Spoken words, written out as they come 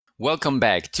Welcome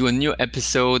back to a new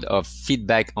episode of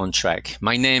Feedback on Track.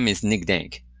 My name is Nick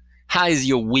Dank. How is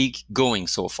your week going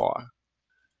so far?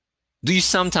 Do you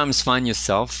sometimes find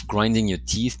yourself grinding your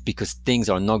teeth because things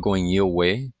are not going your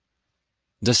way?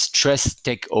 Does stress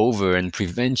take over and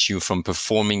prevent you from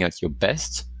performing at your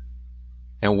best?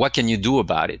 And what can you do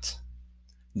about it?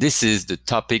 This is the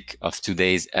topic of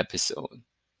today's episode.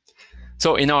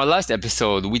 So in our last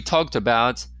episode, we talked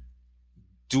about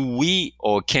do we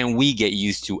or can we get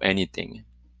used to anything?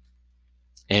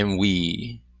 And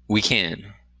we can.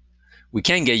 We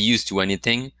can get used to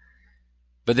anything,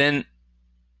 but then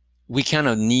we kind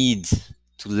of need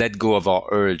to let go of our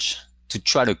urge to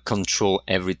try to control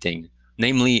everything,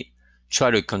 namely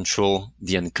try to control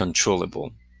the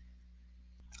uncontrollable.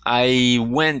 I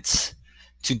went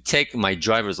to take my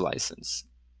driver's license.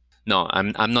 No,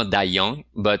 I'm not that young,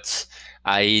 but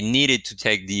I needed to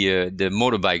take the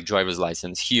motorbike driver's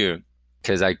license here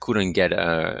because I couldn't get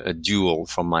a dual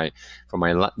from my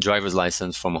driver's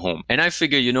license from home. And I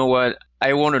figured, you know what?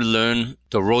 I want to learn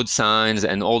the road signs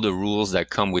and all the rules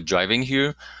that come with driving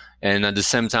here. And at the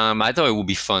same time, I thought it would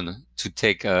be fun to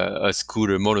take a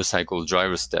scooter motorcycle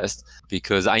driver's test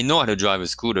because I know how to drive a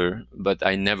scooter, but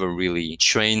I never really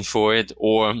trained for it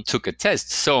or took a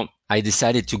test. So I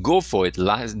decided to go for it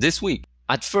this week.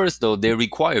 At first, though, they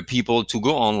require people to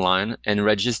go online and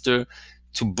register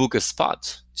to book a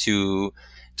spot to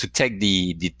take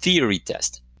the theory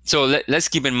test. So let's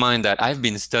keep in mind that I've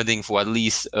been studying for at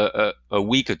least a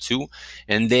week or two,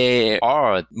 and there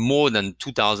are more than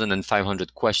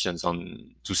 2,500 questions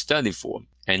to study for.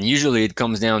 And usually it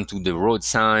comes down to the road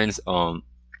signs, the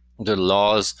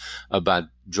laws about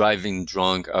driving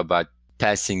drunk, about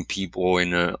passing people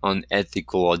in an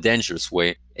unethical or dangerous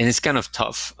way. And it's kind of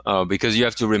tough because you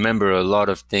have to remember a lot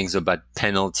of things about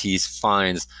penalties,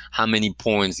 fines, how many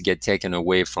points get taken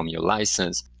away from your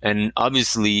license. And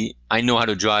obviously, I know how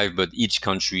to drive, but each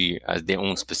country has their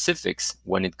own specifics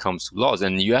when it comes to laws.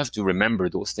 And you have to remember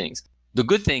those things. The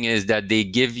good thing is that they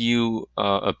give you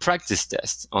a practice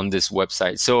test on this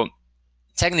website. So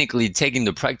technically, taking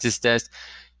the practice test,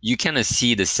 you kind of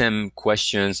see the same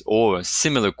questions or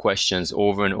similar questions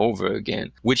over and over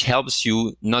again, which helps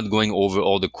you not going over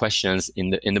all the questions in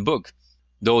the book.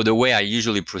 Though the way I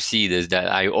usually proceed is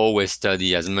that I always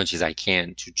study as much as I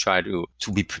can to try to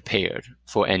be prepared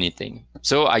for anything.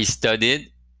 So I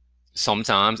studied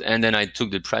sometimes and then I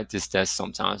took the practice test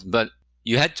sometimes, but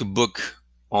you had to book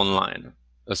online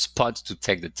a spot to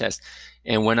take the test.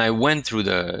 And when I went through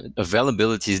the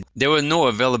availabilities, there were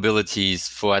no availabilities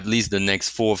for at least the next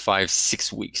 4, 5,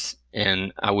 6 weeks.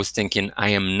 And I was thinking, I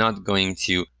am not going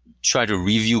to try to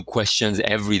review questions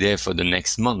every day for the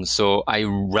next month. So I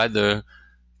rather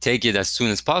take it as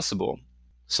soon as possible.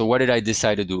 So what did I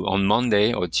decide to do? On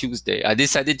Monday or Tuesday, I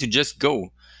decided to just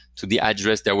go to the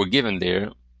address that were given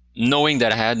there, knowing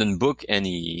that I hadn't booked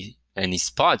any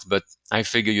spots, but I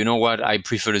figure, you know what, I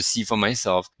prefer to see for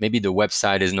myself. Maybe the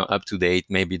website is not up to date.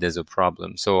 Maybe there's a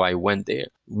problem. So I went there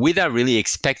without really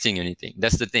expecting anything.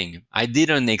 That's the thing. I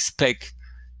didn't expect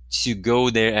to go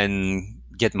there and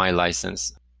get my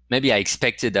license. Maybe I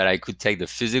expected that I could take the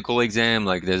physical exam,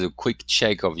 like there's a quick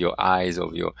check of your eyes,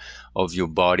 of your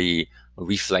body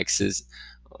reflexes.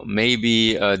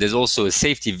 Maybe there's also a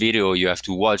safety video you have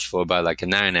to watch for about like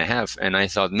an hour and a half. And I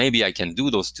thought maybe I can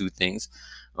do those two things.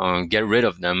 Get rid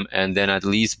of them and then at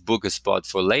least book a spot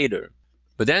for later.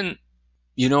 But then,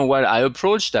 you know what? I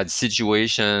approached that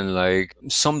situation like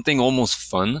something almost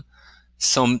fun,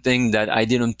 something that I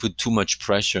didn't put too much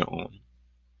pressure on.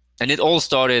 And it all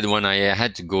started when I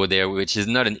had to go there, which is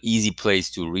not an easy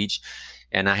place to reach.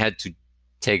 And I had to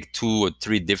take 2 or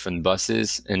 3 different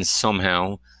buses. And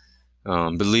somehow,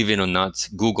 believe it or not,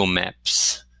 Google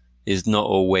Maps is not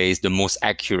always the most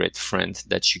accurate friend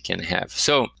that you can have.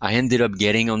 So I ended up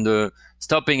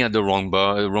stopping at the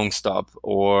wrong stop,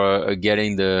 or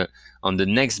getting on the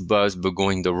next bus but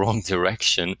going the wrong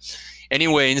direction.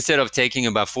 Anyway, instead of taking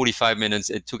about 45 minutes,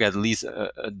 it took at least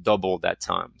double that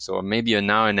time. So maybe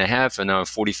an hour and a half, an hour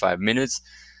 45 minutes.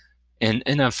 And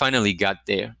I finally got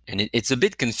there. And it's a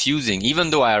bit confusing.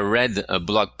 Even though I read a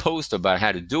blog post about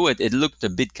how to do it, it looked a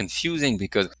bit confusing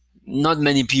because not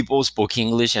many people spoke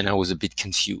English and I was a bit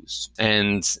confused.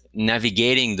 And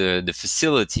navigating the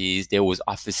facilities, there was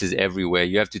offices everywhere.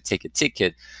 You have to take a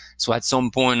ticket. So at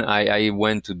some point, I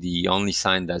went to the only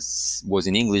sign that was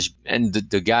in English. And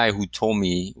the guy who told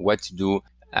me what to do,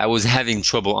 I was having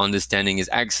trouble understanding his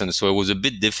accent. So it was a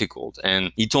bit difficult.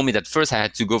 And he told me that first I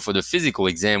had to go for the physical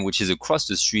exam, which is across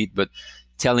the street, but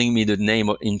telling me the name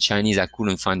in Chinese, I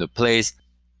couldn't find the place.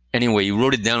 Anyway, he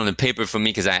wrote it down on the paper for me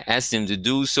because I asked him to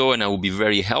do so and I would be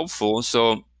very helpful.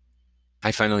 So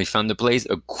I finally found the place,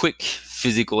 a quick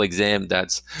physical exam.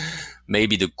 That's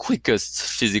maybe the quickest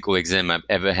physical exam I've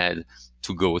ever had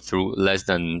to go through, less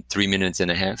than 3 minutes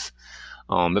and a half.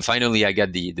 But finally, I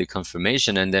got the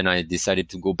confirmation, and then I decided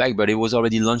to go back, but it was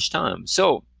already lunchtime.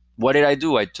 So what did I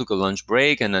do? I took a lunch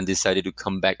break, and I decided to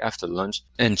come back after lunch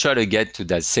and try to get to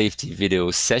that safety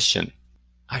video session.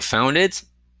 I found it.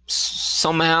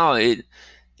 Somehow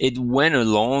it went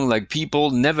along. Like,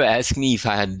 people never asked me if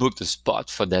I had booked a spot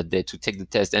for that day to take the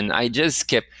test, and I just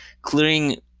kept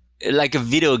clearing like a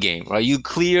video game, right? You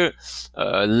clear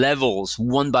levels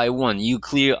one by one, you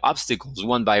clear obstacles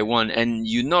one by one, and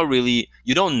you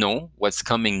don't know what's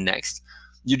coming next.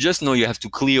 You just know you have to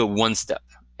clear one step.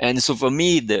 And so for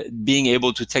me, being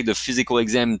able to take the physical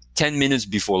exam 10 minutes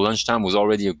before lunchtime was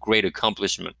already a great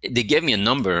accomplishment. They gave me a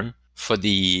number for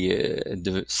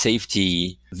the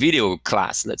safety video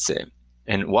class, let's say.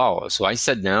 And wow, so I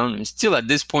sat down, and still at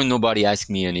this point, nobody asked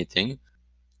me anything.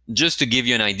 Just to give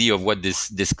you an idea of what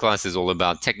this class is all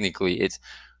about, technically, it's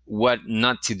what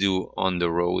not to do on the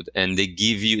road. And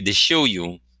they show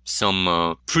you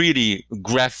some pretty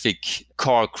graphic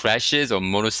car crashes or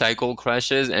motorcycle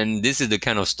crashes. And this is the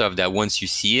kind of stuff that once you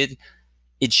see it,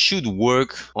 it should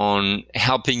work on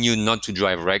helping you not to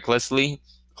drive recklessly,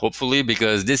 hopefully,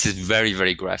 because this is very,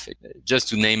 very graphic. Just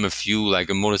to name a few, like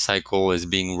a motorcycle is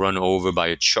being run over by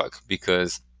a truck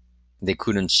because they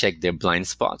couldn't check their blind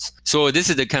spots. So this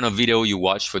is the kind of video you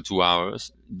watch for 2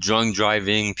 hours. Drunk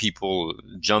driving, people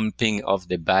jumping off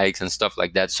their bikes and stuff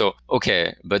like that. So,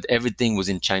 okay, but everything was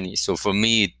in Chinese. So for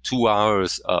me, 2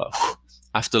 hours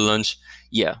after lunch,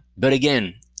 yeah. But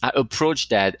again, I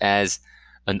approached that as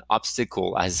an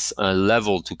obstacle, as a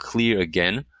level to clear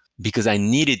again, because I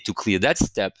needed to clear that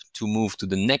step to move to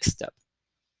the next step.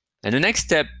 And the next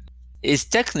step is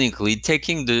technically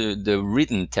taking the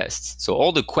written test. So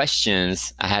all the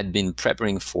questions I had been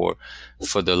preparing for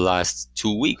the last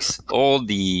 2 weeks, all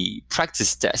the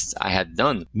practice tests I had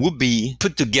done would be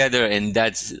put together in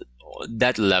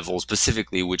that level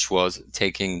specifically, which was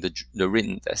taking the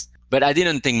written test. But I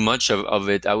didn't think much of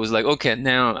it. I was like, okay,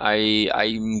 now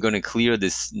I'm going to clear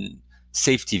this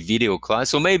safety video class.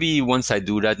 So maybe once I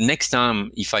do that, next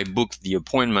time, if I book the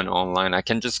appointment online, I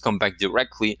can just come back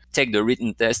directly, take the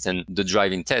written test and the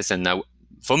driving test. And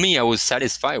for me, I was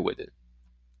satisfied with it.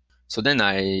 So then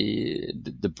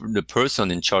the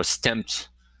person in charge stamped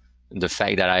the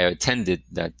fact that I attended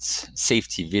that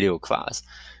safety video class.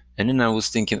 And then I was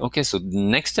thinking, okay, so the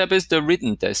next step is the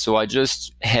written test. So I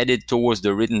just headed towards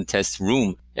the written test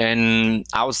room. And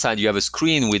outside you have a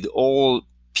screen with all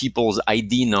people's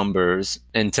ID numbers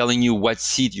and telling you what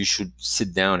seat you should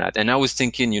sit down at. And I was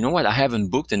thinking, you know what? I haven't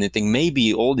booked anything.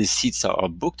 Maybe all these seats are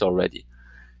booked already.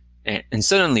 And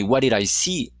suddenly, what did I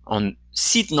see? On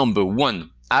seat number 1,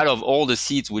 out of all the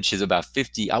seats, which is about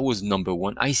 50, I was number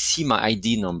 1. I see my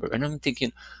ID number. And I'm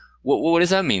thinking, what does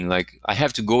that mean? Like, I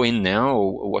have to go in now,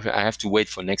 or I have to wait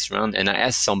for next round? And I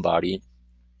asked somebody,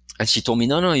 and she told me,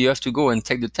 no, you have to go and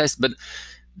take the test. But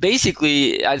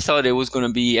basically, I thought it was going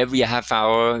to be every half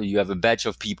hour, you have a batch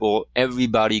of people,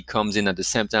 everybody comes in at the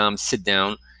same time, sit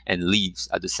down, and leaves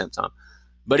at the same time.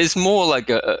 But it's more like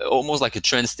almost like a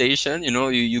train station. You know,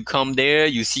 you come there,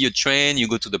 you see a train, you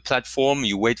go to the platform,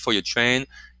 you wait for your train,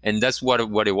 and that's what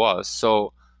it was.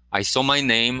 So I saw my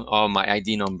name or my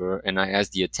ID number, and I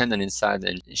asked the attendant inside,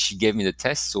 and she gave me the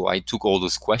test. So I took all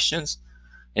those questions,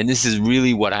 and this is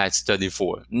really what I had studied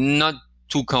for. Not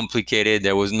too complicated.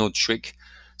 There was no trick.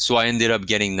 So I ended up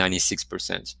getting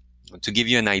 96%. To give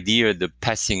you an idea, the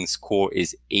passing score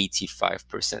is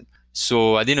 85%.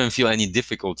 So I didn't feel any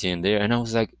difficulty in there. And I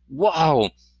was like, wow.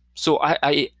 So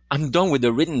I'm done with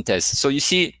the written test. So you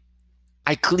see,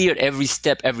 I cleared every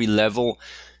step, every level,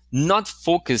 not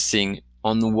focusing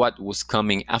on what was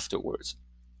coming afterwards.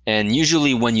 And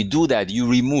usually when you do that, you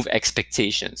remove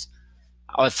expectations.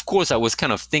 Of course, I was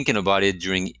kind of thinking about it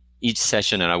during each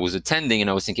session that I was attending, and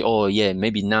I was thinking, oh yeah,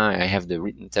 maybe now I have the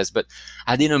written test, but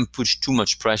I didn't push too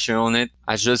much pressure on it.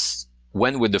 I just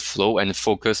went with the flow and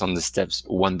focused on the steps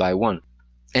one by one.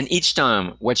 And each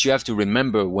time, what you have to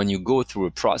remember when you go through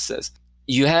a process,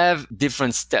 you have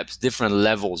different steps, different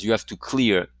levels you have to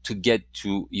clear to get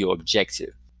to your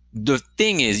objective. The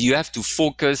thing is, you have to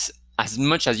focus as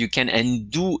much as you can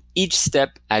and do each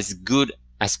step as good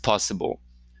as possible.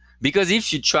 Because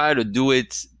if you try to do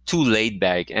it too laid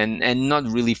back and not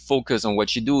really focus on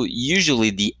what you do, usually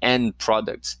the end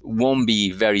product won't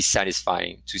be very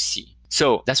satisfying to see.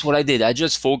 So that's what I did. I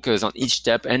just focused on each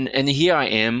step, and here I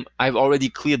am. I've already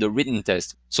cleared the written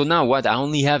test. So now what? I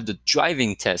only have the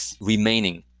driving test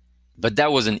remaining. But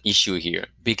that was an issue here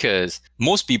because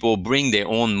most people bring their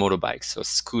own motorbikes or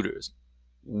scooters.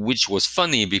 which was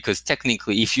funny because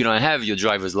technically, if you don't have your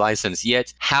driver's license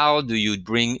yet, how do you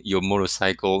bring your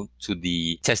motorcycle to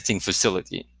the testing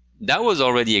facility? That was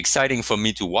already exciting for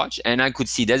me to watch, and I could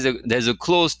see there's a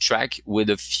closed track with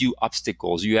a few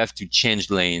obstacles. You have to change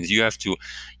lanes. You have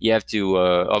to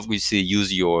obviously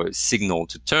use your signal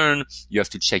to turn. You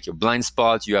have to check your blind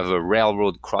spot. You have a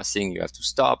railroad crossing. You have to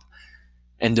stop.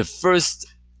 And the first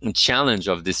challenge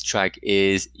of this track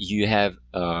is you have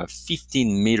a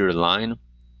 15-meter line,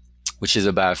 which is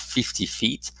about 50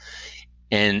 feet,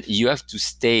 and you have to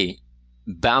stay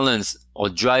balanced or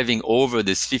driving over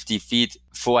this 50 feet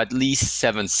for at least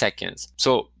 7 seconds.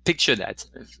 So picture that,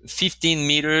 15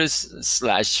 meters /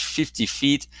 50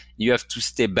 feet, you have to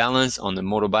stay balanced on the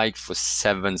motorbike for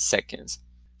 7 seconds.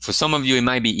 For some of you, it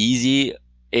might be easy.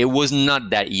 It was not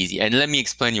that easy. And let me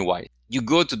explain you why. You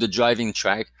go to the driving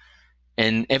track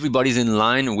and everybody's in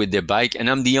line with their bike, and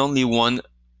I'm the only one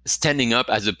standing up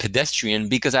as a pedestrian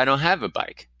because I don't have a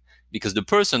bike. Because the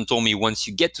person told me once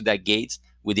you get to that gate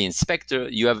with the inspector,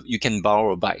 you can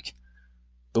borrow a bike.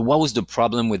 But what was the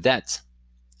problem with that?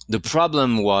 The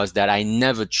problem was that I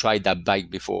never tried that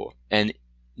bike before. And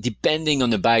depending on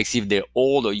the bikes, if they're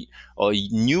old or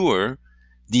newer,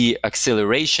 the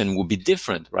acceleration will be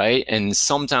different, right? And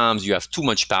sometimes you have too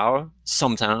much power,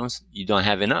 sometimes you don't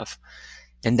have enough.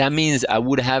 And that means I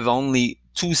would have only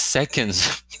 2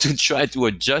 seconds to try to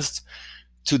adjust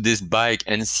to this bike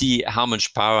and see how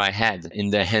much power I had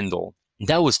in the handle.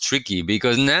 That was tricky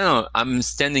because now I'm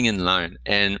standing in line,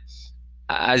 and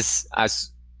as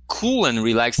cool and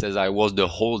relaxed as I was the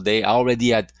whole day, I already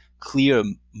had clear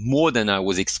more than I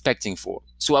was expecting for.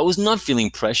 So I was not feeling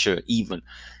pressure even.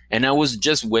 And I was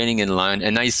just waiting in line,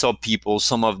 and I saw people,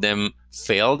 some of them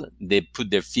failed. They put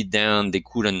their feet down. They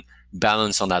couldn't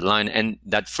balance on that line. And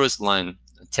that first line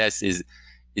test is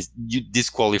you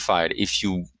disqualified if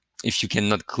you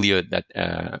cannot clear that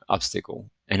obstacle.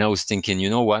 And I was thinking, you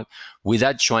know what?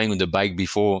 Without trying with the bike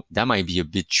before, that might be a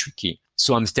bit tricky.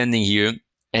 So I'm standing here,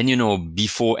 and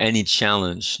before any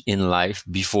challenge in life,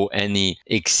 before any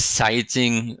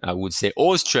exciting, I would say,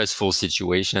 or stressful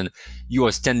situation, you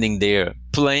are standing there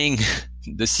playing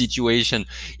the situation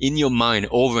in your mind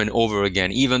over and over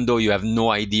again, even though you have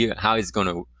no idea how it's going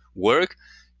to work.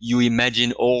 You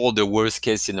imagine all the worst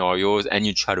case scenarios and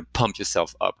you try to pump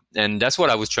yourself up. And that's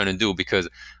what I was trying to do, because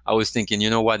I was thinking,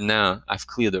 you know what, now I've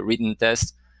cleared the written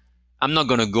test. I'm not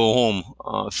going to go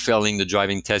home failing the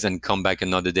driving test and come back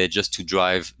another day just to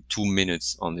drive 2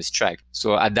 minutes on this track.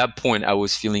 So at that point, I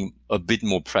was feeling a bit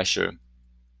more pressure.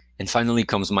 And finally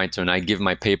comes my turn. I give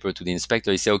my paper to the inspector.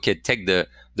 He said, okay, take the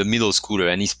middle scooter.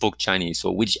 And he spoke Chinese,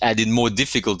 so which added more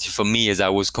difficulty for me as I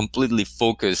was completely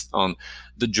focused on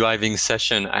the driving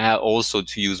session. I had also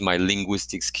to use my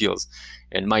linguistic skills.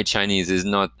 And my Chinese is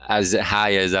not as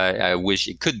high as I wish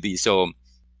it could be. So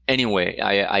anyway,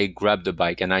 I grabbed the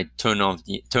bike and I turn on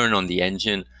the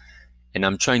engine. And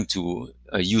I'm trying to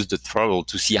use the throttle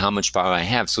to see how much power I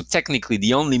have. So technically,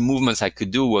 the only movements I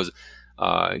could do was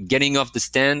getting off the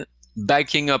stand,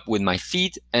 backing up with my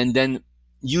feet, and then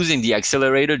using the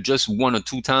accelerator just 1 or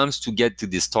 2 times to get to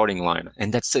the starting line.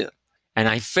 And that's it. And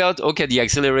I felt, okay, the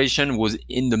acceleration was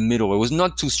in the middle. It was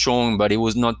not too strong, but it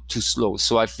was not too slow.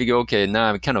 So I figure, okay,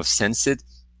 now I kind of sense it.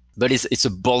 But it's a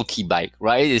bulky bike,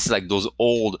 right? It's like those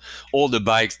older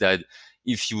bikes that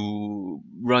if you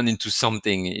run into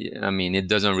something, I mean, it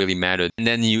doesn't really matter. And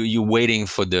then you're waiting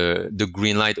for the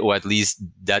green light, or at least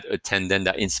that attendant,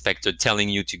 that inspector telling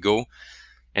you to go.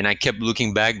 And I kept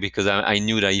looking back because I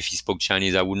knew that if he spoke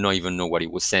Chinese, I would not even know what he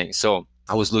was saying. So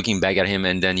I was looking back at him,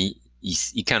 and then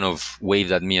he kind of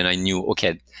waved at me, and I knew,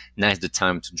 okay, now's the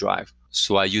time to drive.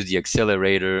 So I used the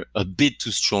accelerator a bit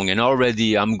too strong, and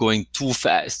already I'm going too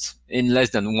fast. In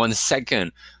less than 1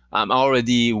 second, I'm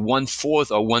already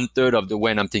 1/4 or 1/3 of the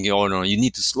way, and I'm thinking, oh no, you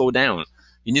need to slow down.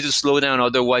 You need to slow down,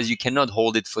 otherwise you cannot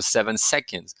hold it for 7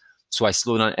 seconds. So I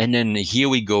slowed down, and then here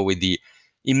we go with the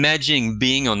imagine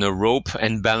being on a rope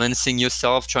and balancing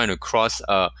yourself, trying to cross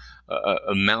a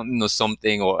mountain or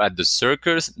something, or at the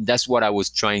circus. That's what I was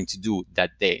trying to do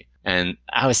that day. And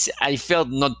I felt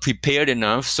not prepared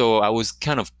enough, so I was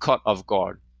kind of caught off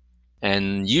guard.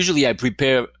 And usually I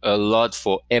prepare a lot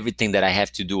for everything that I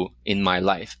have to do in my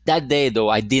life. That day, though,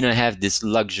 I didn't have this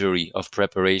luxury of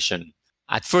preparation.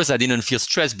 At first, I didn't feel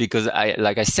stressed because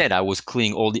like I said, I was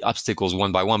clearing all the obstacles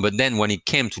one by one. But then when it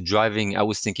came to driving, I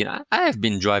was thinking, I have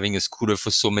been driving a scooter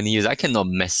for so many years. I cannot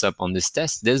mess up on this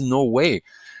test. There's no way.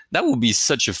 That would be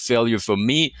such a failure for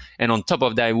me. And on top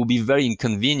of that, it would be very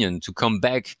inconvenient to come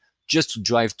back just to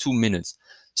drive 2 minutes.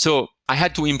 So I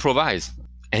had to improvise.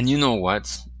 And you know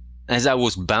what? As I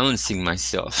was balancing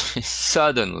myself,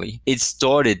 suddenly it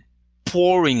started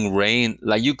pouring rain,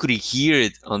 like you could hear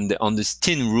it on the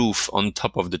tin roof on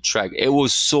top of the track. It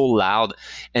was so loud,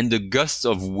 and the gusts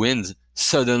of wind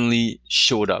suddenly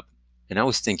showed up. And I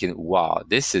was thinking, wow,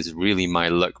 this is really my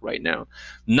luck right now.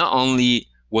 Not only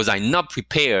was I not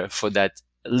prepared for that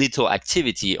little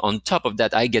activity, on top of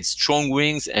that, I get strong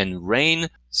winds and rain.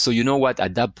 So you know what?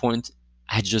 At that point,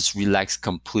 I just relaxed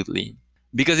completely,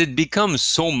 because it becomes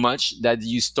so much that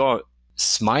you start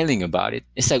smiling about it.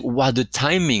 It's like, wow, the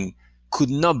timing could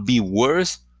not be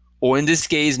worse, or in this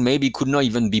case, maybe could not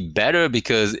even be better,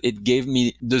 because it gave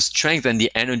me the strength and the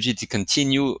energy to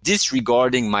continue,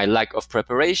 disregarding my lack of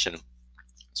preparation.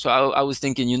 So I was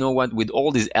thinking, you know what, with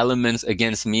all these elements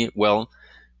against me, well,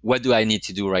 what do I need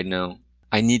to do right now?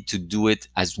 I need to do it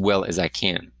as well as I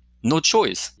can. No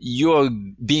choice. You're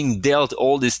being dealt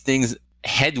all these things,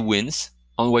 headwinds,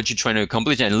 on what you're trying to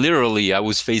accomplish. And literally, I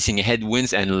was facing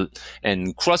headwinds and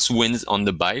crosswinds on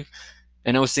the bike.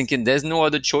 And I was thinking, there's no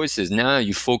other choices. Now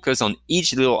you focus on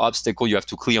each little obstacle you have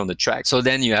to clear on the track. So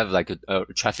then you have like a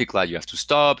traffic light, you have to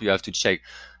stop, you have to check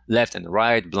left and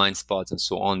right, blind spots, and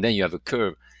so on. Then you have a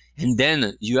curve. And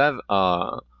then you have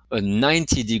a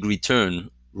 90-degree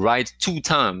turn right 2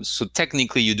 times. So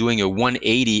technically you're doing a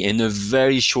 180 in a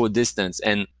very short distance.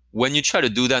 And when you try to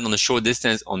do that on a short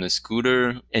distance on a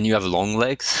scooter and you have long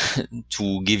legs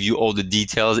to give you all the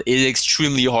details, it's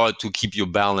extremely hard to keep your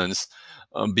balance.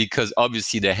 Because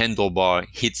obviously the handlebar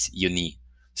hits your knee.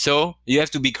 So you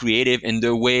have to be creative in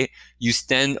the way you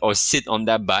stand or sit on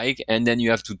that bike, and then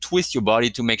you have to twist your body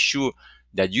to make sure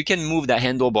that you can move that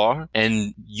handlebar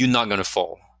and you're not going to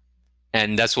fall.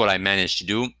 And that's what I managed to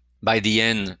do. By the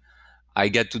end, I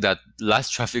get to that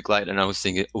last traffic light and I was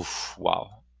thinking, oof,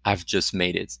 wow, I've just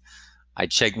made it. I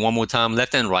checked one more time,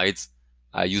 left and right.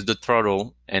 I used the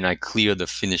throttle and I cleared the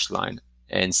finish line.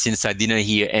 And since I didn't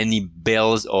hear any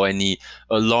bells or any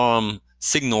alarm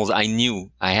signals, I knew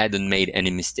I hadn't made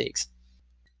any mistakes.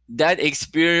 That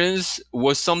experience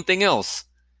was something else.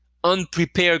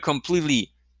 Unprepared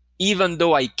completely. Even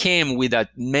though I came with that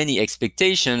many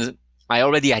expectations, I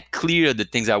already had cleared the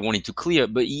things I wanted to clear,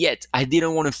 but yet I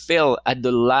didn't want to fail at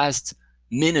the last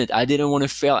minute. I didn't want to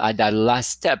fail at that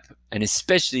last step. And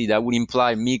especially that would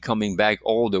imply me coming back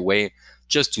all the way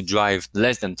just to drive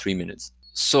less than 3 minutes.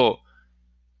 So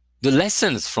the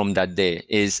lessons from that day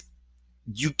is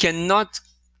you cannot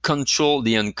control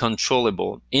the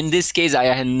uncontrollable. In this case, I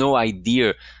had no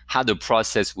idea how the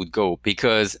process would go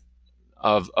because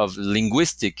of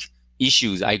linguistic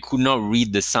issues. I could not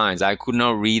read the signs. I could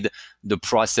not read the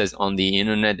process on the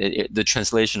internet. The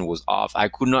translation was off. I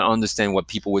could not understand what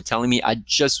people were telling me. I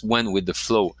just went with the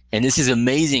flow. And this is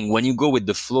amazing. When you go with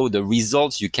the flow, the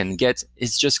results you can get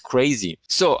is just crazy.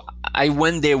 So I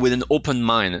went there with an open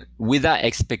mind, without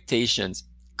expectations,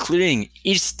 clearing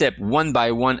each step one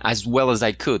by one as well as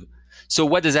I could. So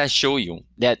what does that show you?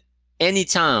 That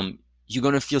anytime you're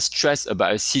going to feel stressed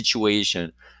about a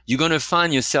situation, you're going to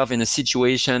find yourself in a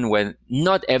situation when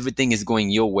not everything is going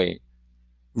your way.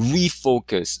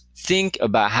 Refocus. Think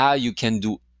about how you can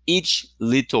do each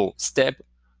little step.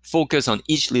 Focus on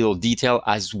each little detail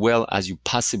as well as you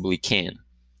possibly can.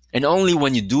 And only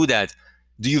when you do that,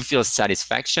 do you feel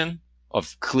satisfaction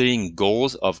of clearing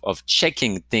goals, of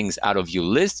checking things out of your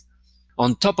list.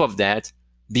 On top of that,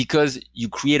 because you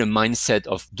create a mindset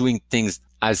of doing things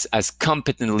as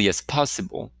competently as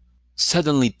possible,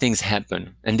 suddenly things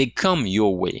happen and they come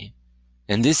your way.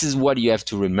 And this is what you have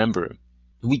to remember.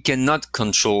 We cannot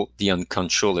control the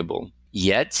uncontrollable.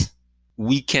 Yet,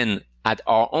 we can, at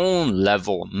our own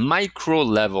level, micro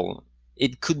level,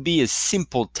 it could be a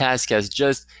simple task as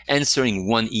just answering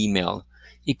one email.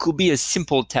 It could be a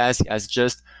simple task as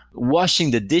just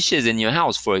washing the dishes in your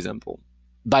house, for example.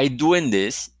 By doing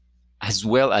this as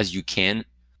well as you can,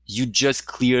 you just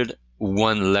cleared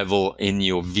one level in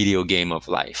your video game of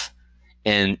life.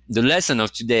 And the lesson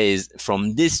of today is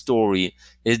from this story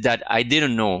is that I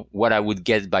didn't know what I would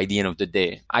get by the end of the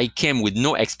day. I came with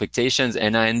no expectations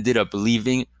and I ended up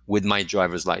leaving with my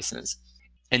driver's license.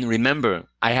 And remember,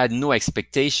 I had no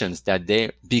expectations that day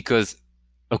because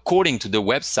according to the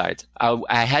website,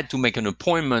 I had to make an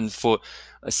appointment for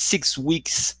 6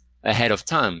 weeks ahead of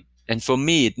time. And for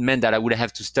me, it meant that I would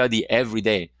have to study every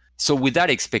day. So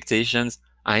without expectations,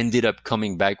 I ended up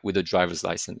coming back with a driver's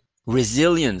license.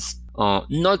 Resilience,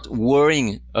 not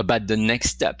worrying about the next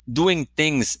step, doing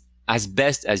things as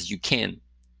best as you can,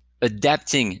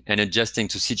 adapting and adjusting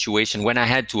to situation when I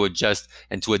had to adjust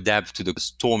and to adapt to the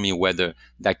stormy weather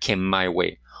that came my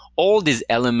way. All these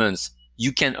elements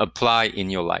you can apply in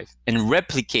your life and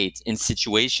replicate in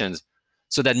situations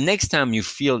so that next time you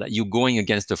feel that you're going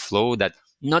against the flow, that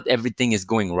not everything is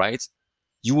going right,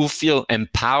 you will feel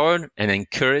empowered and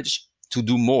encouraged to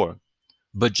do more,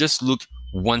 but just look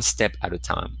one step at a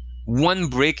time. One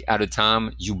brick at a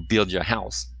time, you build your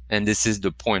house. And this is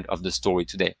the point of the story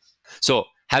today. So,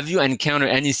 have you encountered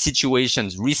any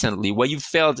situations recently where you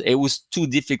felt it was too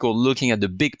difficult looking at the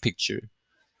big picture?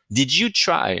 Did you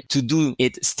try to do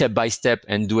it step by step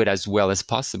and do it as well as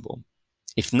possible?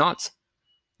 If not,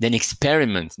 then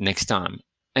experiment next time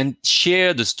and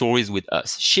share the stories with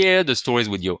us. Share the stories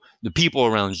with the people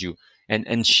around you,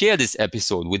 and share this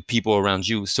episode with people around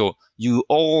you so you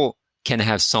all can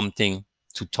have something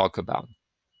to talk about.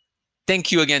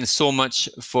 Thank you again so much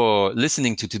for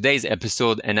listening to today's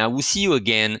episode, and I will see you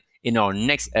again in our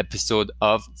next episode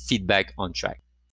of Feedback on Track.